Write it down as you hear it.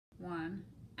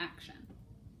connection.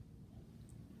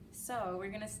 So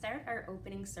we're gonna start our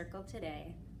opening circle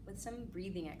today with some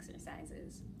breathing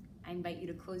exercises. I invite you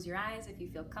to close your eyes if you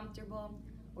feel comfortable,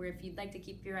 or if you'd like to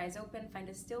keep your eyes open, find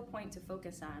a still point to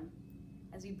focus on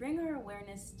as we bring our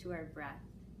awareness to our breath.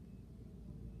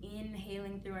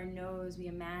 Inhaling through our nose, we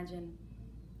imagine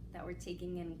that we're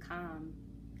taking in calm.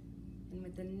 And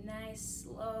with a nice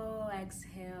slow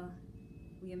exhale,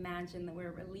 we imagine that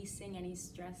we're releasing any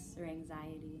stress or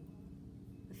anxiety.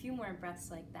 A few more breaths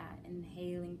like that,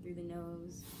 inhaling through the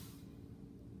nose,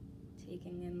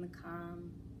 taking in the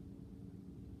calm,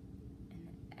 and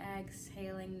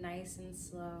exhaling nice and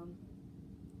slow,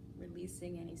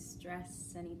 releasing any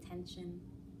stress, any tension.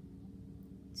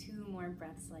 2 more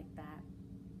breaths like that.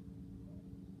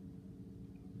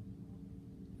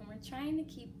 And we're trying to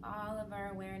keep all of our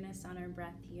awareness on our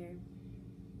breath here,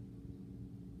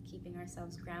 keeping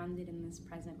ourselves grounded in this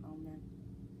present moment.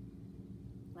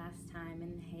 Last time,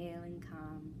 inhaling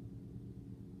calm,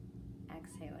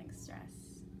 exhaling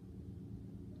stress.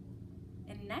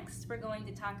 And next, we're going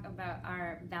to talk about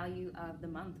our value of the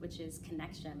month, which is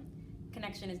connection.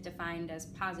 Connection is defined as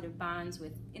positive bonds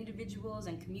with individuals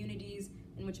and communities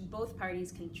in which both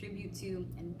parties contribute to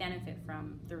and benefit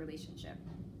from the relationship.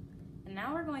 And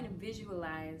now we're going to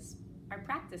visualize our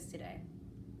practice today,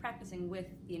 practicing with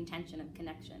the intention of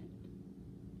connection.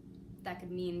 That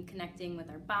could mean connecting with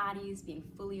our bodies, being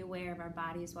fully aware of our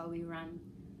bodies while we run,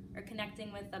 or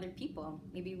connecting with other people,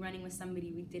 maybe running with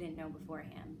somebody we didn't know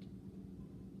beforehand.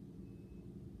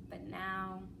 But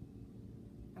now,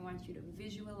 I want you to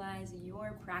visualize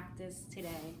your practice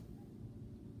today,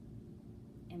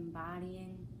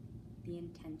 embodying the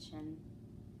intention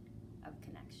of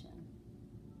connection.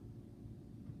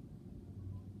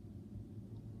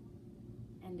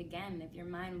 And again, if your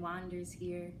mind wanders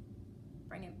here,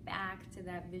 bring it back to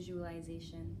that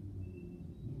visualization,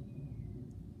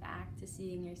 back to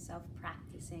seeing yourself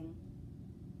practicing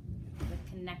with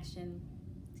connection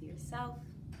to yourself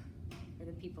or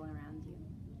the people around you.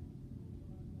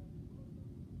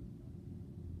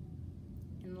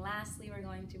 And lastly, we're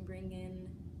going to bring in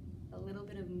a little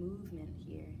bit of movement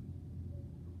here.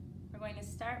 We're going to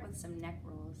start with some neck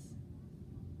rolls,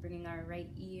 bringing our right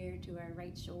ear to our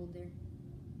right shoulder.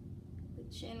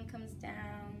 The chin comes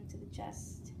down to the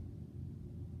chest,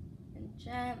 and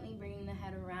gently bringing the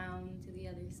head around to the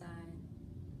other side.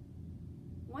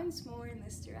 Once more in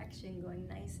this direction, going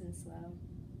nice and slow.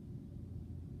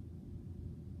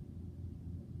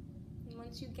 And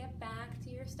once you get back to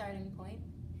your starting point,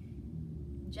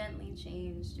 gently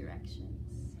change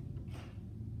directions.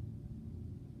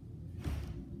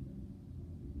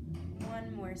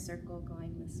 One more circle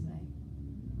going this way.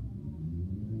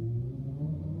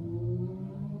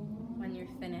 When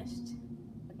you're finished,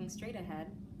 looking straight ahead,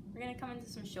 we're going to come into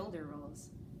some shoulder rolls.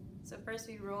 So first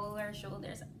we roll our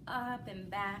shoulders up and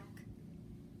back,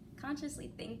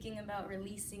 consciously thinking about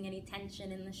releasing any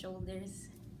tension in the shoulders.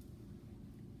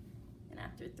 And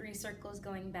after 3 circles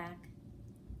going back,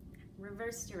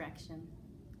 reverse direction,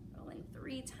 rolling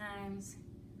 3 times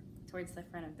towards the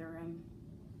front of the room.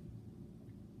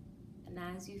 And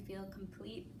as you feel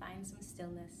complete, find some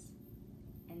stillness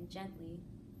and gently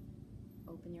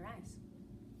open your eyes.